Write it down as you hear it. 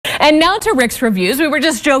And now to Rick's reviews. We were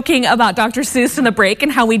just joking about Dr. Seuss in the break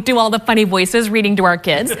and how we do all the funny voices reading to our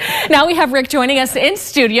kids. Now we have Rick joining us in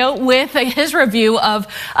studio with his review of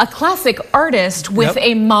a classic artist with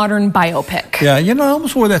a modern biopic. Yeah, you know, I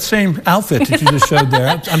almost wore that same outfit that you just showed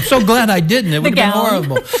there. I'm so glad I didn't. It would have been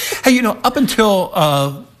horrible. Hey, you know, up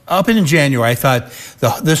in January, I thought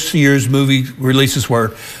this year's movie releases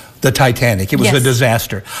were the Titanic. It was a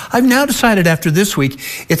disaster. I've now decided after this week,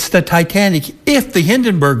 it's the Titanic if the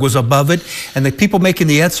Hindenburg was above it and the people making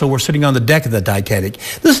the Edsel were sitting on the deck of the Titanic.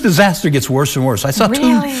 This disaster gets worse and worse. I saw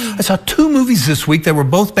two movies this week that were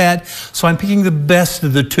both bad, so I'm picking the best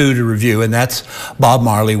of the two to review, and that's Bob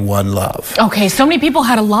Marley, One Love. Okay, so many people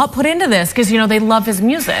had a lot put into this because, you know, they love his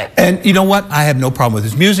music. And you know what? I have no problem with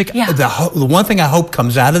his music. Yeah. The one thing I hope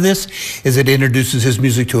comes out of this is it introduces his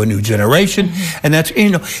music to a new generation, and that's,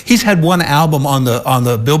 you know, he's had one album on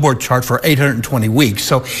the Billboard chart for 820 weeks,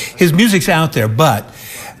 so his music's out there. But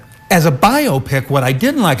as a biopic, what I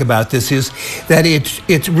didn't like about this is that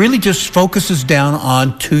it really just focuses down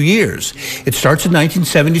on 2 years. It starts in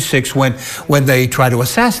 1976 when they try to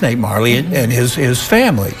assassinate Marley and his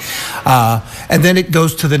family, and then it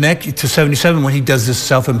goes to the next to 77 when he does this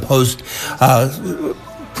self-imposed.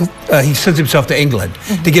 He sends himself to England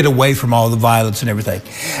to get away from all the violence and everything.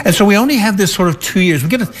 And so we only have this sort of 2 years.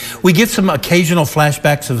 We get some occasional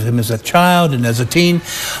flashbacks of him as a child and as a teen.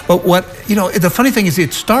 But what, you know, the funny thing is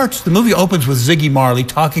the movie opens with Ziggy Marley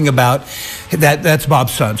talking about, that's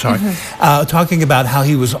Bob's son, sorry, talking about how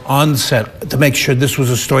he was on set to make sure this was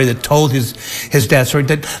a story that told his dad's story,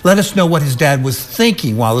 that let us know what his dad was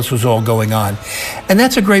thinking while this was all going on. And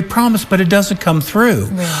that's a great promise, but it doesn't come through.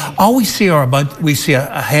 Really? All we see are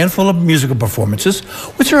a handful of musical performances,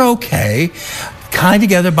 which are okay, tied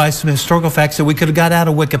together by some historical facts that we could have got out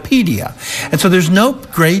of Wikipedia. And so there's no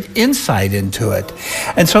great insight into it.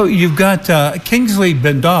 And so you've got Kingsley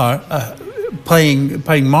Bendar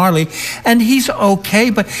playing Marley, and he's okay,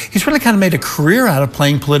 but he's really kind of made a career out of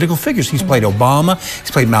playing political figures. He's played Obama,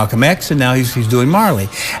 he's played Malcolm X, and now he's doing Marley.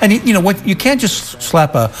 And you know what? You can't just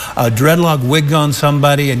slap a dreadlock wig on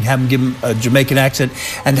somebody and have him give him a Jamaican accent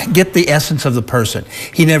and get the essence of the person.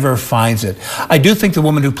 He never finds it. I do think the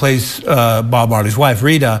woman who plays Bob Marley's wife,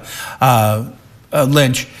 Rita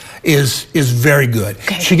Lynch, is very good.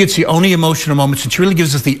 Okay. She gets the only emotional moments, and she really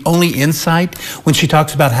gives us the only insight when she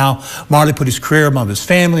talks about how Marley put his career above his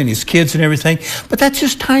family and his kids and everything. But that's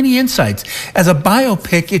just tiny insights. As a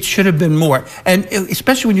biopic, it should have been more, and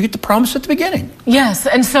especially when you get the promise at the beginning. Yes,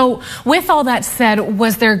 and so with all that said,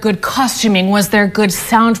 was there good costuming? Was there good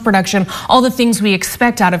sound production? All the things we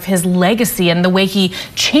expect out of his legacy and the way he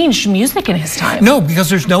changed music in his time? No, because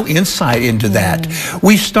there's no insight into that.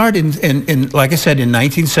 We start in like I said, in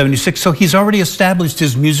 1976. So he's already established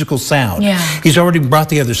his musical sound. Yeah. He's already brought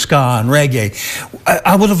together ska and reggae.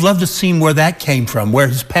 I would have loved to see where that came from, where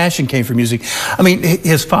his passion came for music. I mean,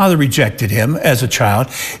 his father rejected him as a child.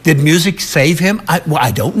 Did music save him?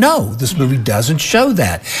 I don't know. This movie doesn't show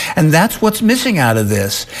that. And that's what's missing out of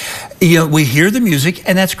this. You know, we hear the music,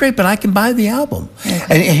 and that's great, but I can buy the album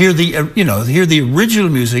and hear hear the original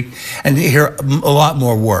music and hear a lot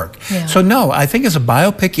more work. Yeah. So no, I think as a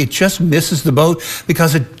biopic, it just misses the boat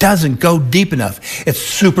because it doesn't go deep enough. It's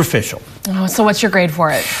superficial. Oh, so what's your grade for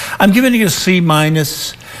it? I'm giving it a C-. You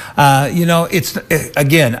know, it's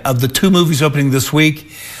again, of the two movies opening this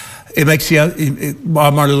week, it makes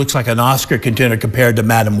Bob Marley looks like an Oscar contender compared to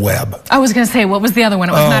Madam Web. I was going to say, what was the other one?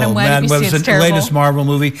 It was Madam Web. Madam Web is the latest Marvel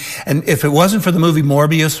movie. And if it wasn't for the movie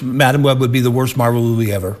Morbius, Madam Web would be the worst Marvel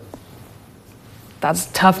movie ever. That's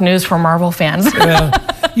tough news for Marvel fans. Yeah.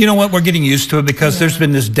 You know what? We're getting used to it because there's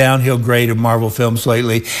been this downhill grade of Marvel films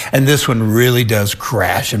lately, and this one really does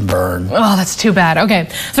crash and burn. Oh, that's too bad. Okay,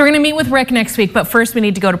 so we're going to meet with Rick next week, but first we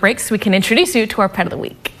need to go to break so we can introduce you to our Pet of the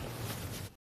Week.